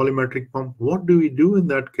for volumetric pump. What do we do in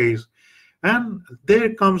that case? And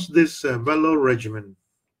there comes this Vellore regimen.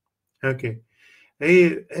 Okay,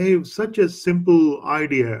 such a simple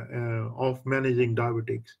idea of managing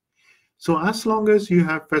diabetics. So as long as you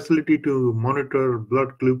have facility to monitor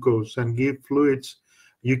blood glucose and give fluids,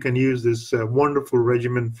 you can use this wonderful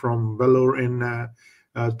regimen from Vellore in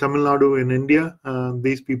Tamil Nadu in India.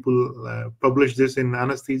 These people published this in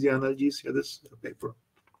Anesthesia Analgesia, this paper.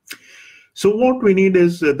 So what we need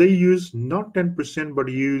is they use not 10%, but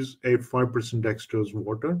use a 5% dextrose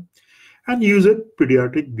water and use a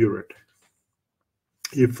pediatric burette.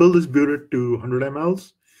 You fill this burette to 100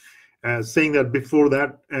 mLs, saying that before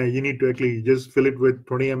that, you need to actually just fill it with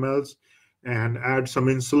 20 mLs and add some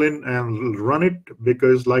insulin and run it,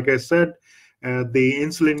 because like I said, the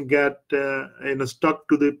insulin get stuck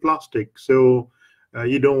to the plastic. So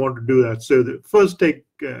you don't want to do that. So first take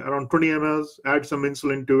around 20 mLs, add some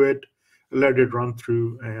insulin to it, let it run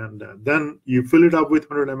through, and then you fill it up with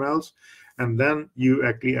 100 mLs, and then you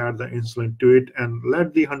actually add the insulin to it and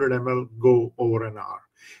let the 100 ml go over an hour.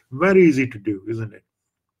 Very easy to do, isn't it?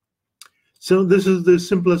 So this is the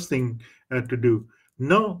simplest thing to do.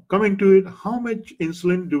 Now coming to it, how much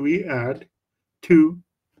insulin do we add to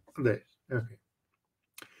this? Okay.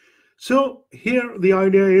 So here the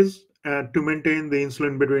idea is to maintain the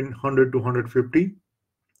insulin between 100 to 150,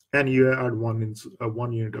 and you add one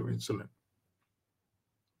unit of insulin.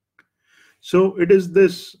 So it is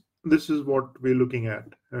this is what we're looking at.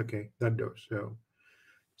 Okay, that does.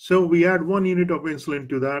 So we add 1 unit of insulin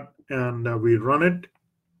to that, and we run it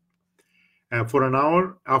for an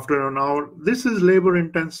hour. After an hour, this is labor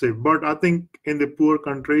intensive, but I think in the poor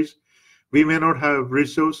countries, we may not have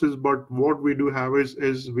resources, but what we do have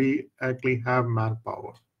is we actually have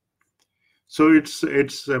manpower. So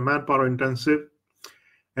it's manpower intensive.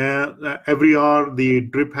 Every hour the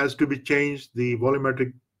drip has to be changed. The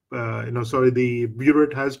volumetric, the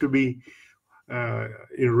burette has to be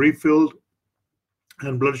refilled,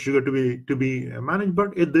 and blood sugar to be managed.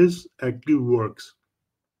 But this actually works.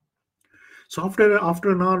 So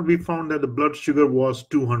after an hour, we found that the blood sugar was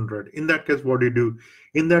 200. In that case, what do you do?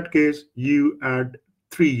 In that case, you add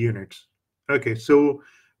 3 units. Okay, so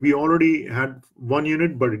we already had 1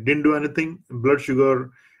 unit, but it didn't do anything. Blood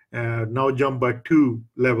sugar now jumped by 2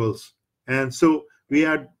 levels. And so we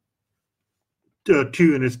add 2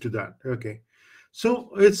 units to that. Okay,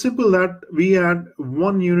 so it's simple that we add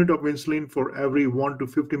 1 unit of insulin for every 1 to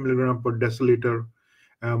 50 milligram per deciliter,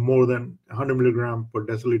 more than 100 milligram per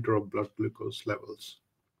deciliter of blood glucose levels.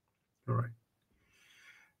 All right.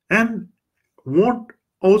 And what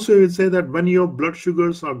also would say that when your blood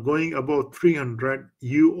sugars are going above 300,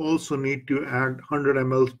 you also need to add 100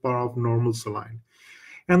 mL per of normal saline.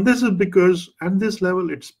 And this is because at this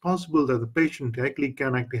level, it's possible that the patient actually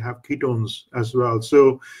can actually have ketones as well.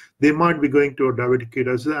 So they might be going to a diabetic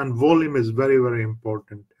ketosis, and volume is very, very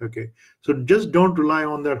important. Okay, so just don't rely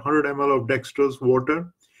on that 100 ml of dextrose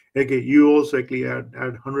water. Okay, you also actually add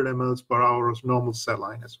 100 ml per hour of normal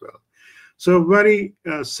saline as well. So very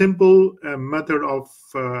simple method of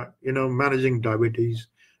managing diabetes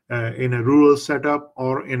in a rural setup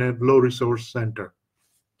or in a low resource center.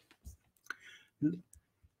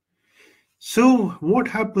 So what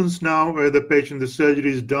happens now where the patient, the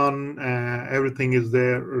surgery is done, everything is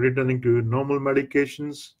there, returning to normal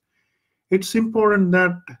medications? It's important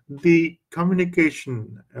that the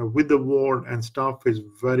communication with the ward and staff is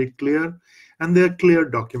very clear and there clear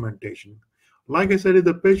documentation. Like I said, if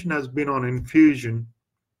the patient has been on infusion,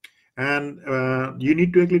 and you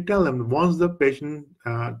need to actually tell them once the patient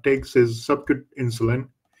takes his subcut insulin,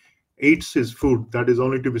 eats his food, that is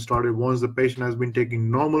only to be started once the patient has been taking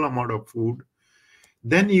normal amount of food.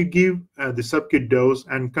 Then you give the subcut dose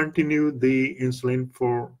and continue the insulin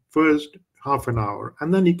for first half an hour,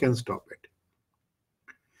 and then you can stop it.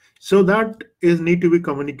 So that is need to be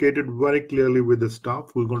communicated very clearly with the staff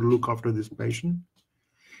who is going to look after this patient.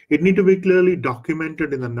 It need to be clearly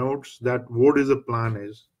documented in the notes that what is the plan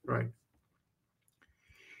is, right?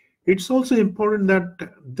 It's also important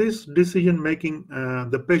that this decision making,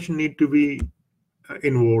 the patient need to be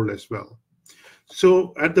involved as well.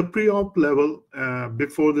 So at the pre-op level,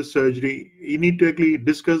 before the surgery, you need to actually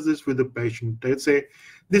discuss this with the patient. Let's say,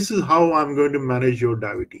 this is how I'm going to manage your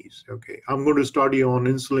diabetes. Okay, I'm going to start you on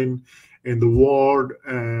insulin in the ward,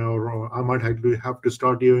 or I might have to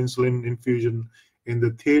start your insulin infusion in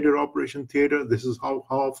the theater, operation theater. This is how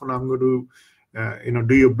often I'm going to,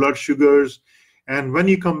 do your blood sugars. And when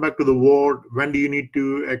you come back to the ward, when do you need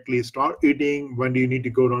to actually start eating? When do you need to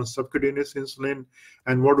go on subcutaneous insulin?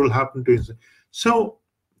 And what will happen to insulin? So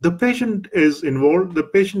the patient is involved. The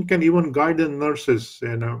patient can even guide the nurses,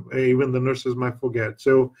 even the nurses might forget.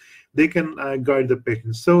 So they can guide the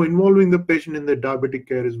patient. So involving the patient in the diabetic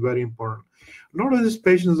care is very important. A lot of these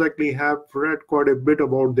patients actually have read quite a bit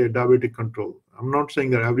about their diabetic control. I'm not saying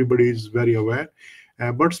that everybody is very aware,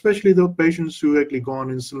 but especially the patients who actually go on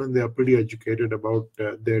insulin, they are pretty educated about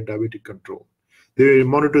their diabetic control. They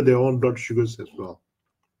monitor their own blood sugars as well.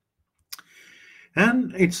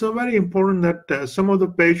 And it's so very important that some of the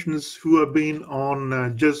patients who have been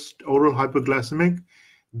on just oral hypoglycemic,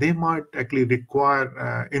 they might actually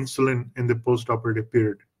require insulin in the post-operative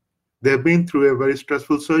period. They've been through a very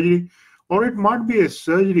stressful surgery, or it might be a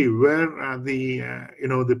surgery where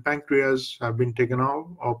the pancreas have been taken off,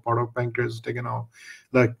 or part of pancreas is taken off,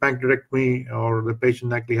 like pancreatectomy, or the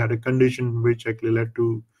patient actually had a condition which actually led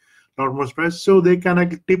to a lot more stress. So they can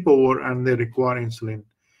actually tip over and they require insulin.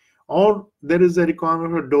 Or there is a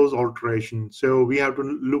requirement for dose alteration. So we have to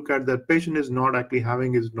look at that patient is not actually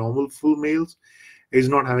having his normal full meals, is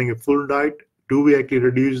not having a full diet. Do we actually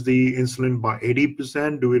reduce the insulin by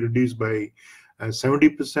 80%? Do we reduce by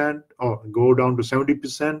 70%, or go down to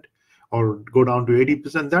 70%, or go down to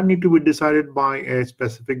 80%? That need to be decided by a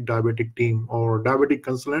specific diabetic team or diabetic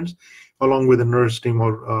consultants, along with a nurse team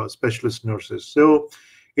or specialist nurses. So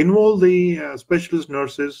involve the specialist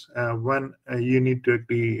nurses when you need to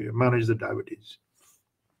actually manage the diabetes.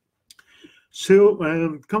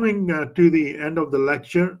 So coming to the end of the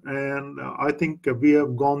lecture, and I think we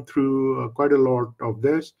have gone through quite a lot of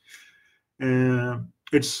this.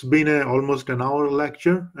 It's been almost an hour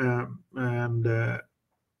lecture, and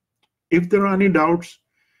if there are any doubts,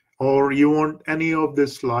 or you want any of the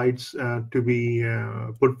slides to be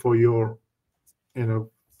put for your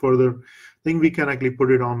further thing, we can actually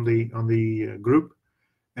put it on the group.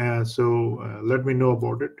 So let me know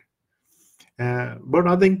about it. But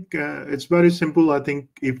I think it's very simple. I think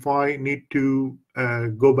if I need to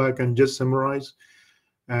go back and just summarize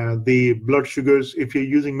the blood sugars, if you're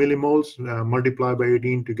using millimoles, multiply by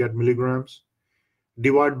 18 to get milligrams,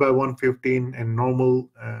 divide by 115 in normal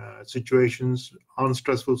situations,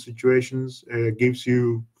 unstressful situations, gives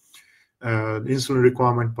you insulin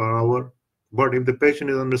requirement per hour. But if the patient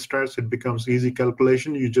is under stress, it becomes easy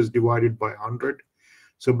calculation. You just divide it by 100.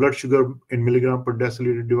 So blood sugar in milligram per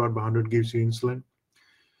deciliter divided by 100 gives you insulin.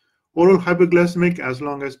 Oral hypoglycemic, as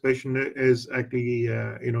long as patient is actually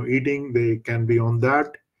eating, they can be on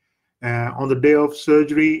that. On the day of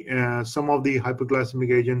surgery, some of the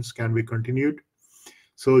hypoglycemic agents can be continued.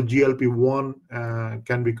 So GLP-1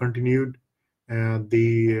 can be continued.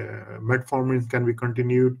 The metformin can be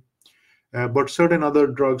continued. But certain other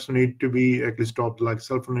drugs need to be actually stopped, like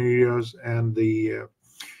sulfonylureas and the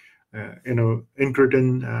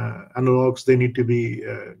incretin analogs. They need to be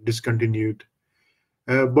discontinued.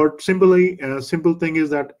 But simple thing is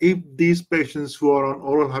that if these patients who are on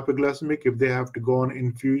oral hypoglycemic, if they have to go on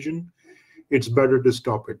infusion, it's better to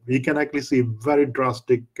stop it. We can actually see very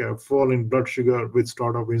drastic fall in blood sugar with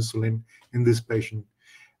start of insulin in this patient.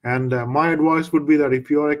 And my advice would be that if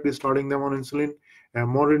you are actually starting them on insulin,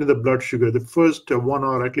 monitor the blood sugar. The first 1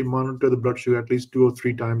 hour, actually monitor the blood sugar at least 2 or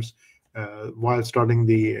 3 times while starting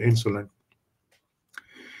the insulin.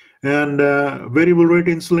 And variable rate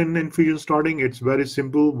insulin infusion starting, it's very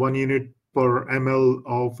simple, 1 unit per ml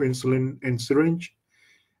of insulin in syringe.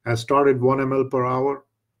 I started 1 ml per hour.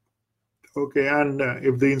 Okay, and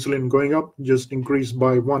if the insulin going up, just increase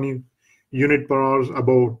by 1 unit per hour,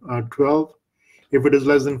 about 12. If it is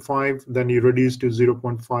less than 5, then you reduce to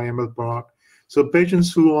 0.5 ml per hour. So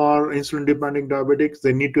patients who are insulin dependent diabetics,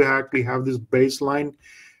 they need to actually have this baseline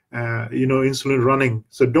insulin running.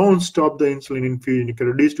 So don't stop the insulin infusion. You can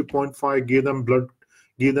reduce to 0.5,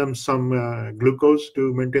 give them some glucose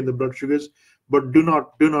to maintain the blood sugars, but do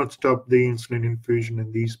not stop the insulin infusion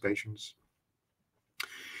in these patients.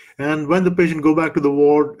 And when the patient go back to the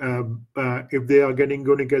ward, if they are going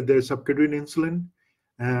to get their subcutaneous insulin,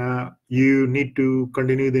 you need to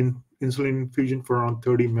continue the insulin infusion for around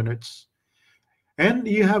 30 minutes. And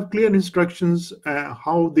you have clear instructions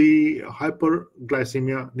how the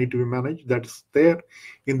hyperglycemia need to be managed. That's there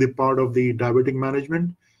in the part of the diabetic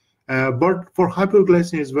management. But for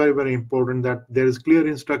hyperglycemia, it's very, very important that there is clear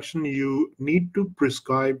instruction. You need to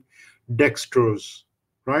prescribe dextrose,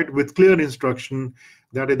 right? With clear instruction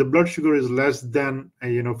that if the blood sugar is less than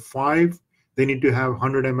 5, they need to have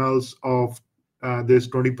 100 mLs of this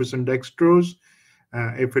 20% dextrose.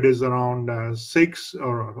 If it is around 6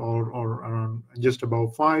 or around just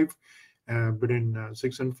above 5, between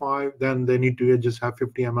 6 and 5, then they need to just have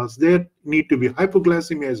 50 mLs. They need to be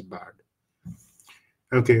hypoglycemia is bad.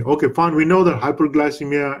 Okay, fine. We know that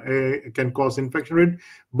hyperglycemia can cause infection rate,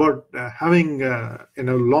 but having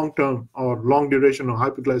long-term or long duration of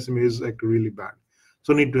hyperglycemia is actually really bad.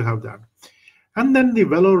 So need to have that. And then the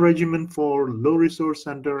Vellore regimen for low resource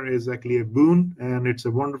center is actually a boon, and it's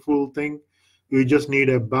a wonderful thing. You just need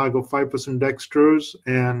a bag of 5% dextrose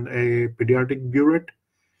and a pediatric burette.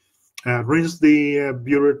 Rinse the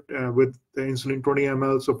burette with the insulin 20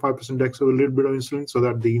 ml, so 5% dextrose, a little bit of insulin, so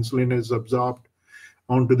that the insulin is absorbed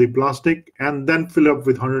onto the plastic, and then fill up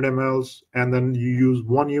with 100 mLs, and then you use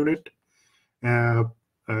 1 unit of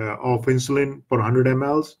insulin per 100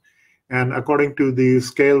 mLs. And according to the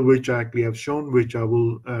scale which I actually have shown, which I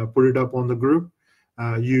will put it up on the group,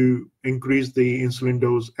 you increase the insulin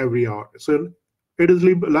dose every hour. So it is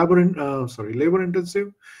labor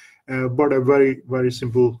intensive, but a very, very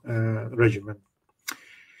simple regimen.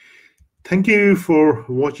 Thank you for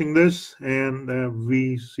watching this, and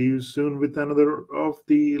we see you soon with another of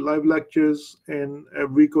the live lectures in a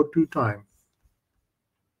week or 2 time.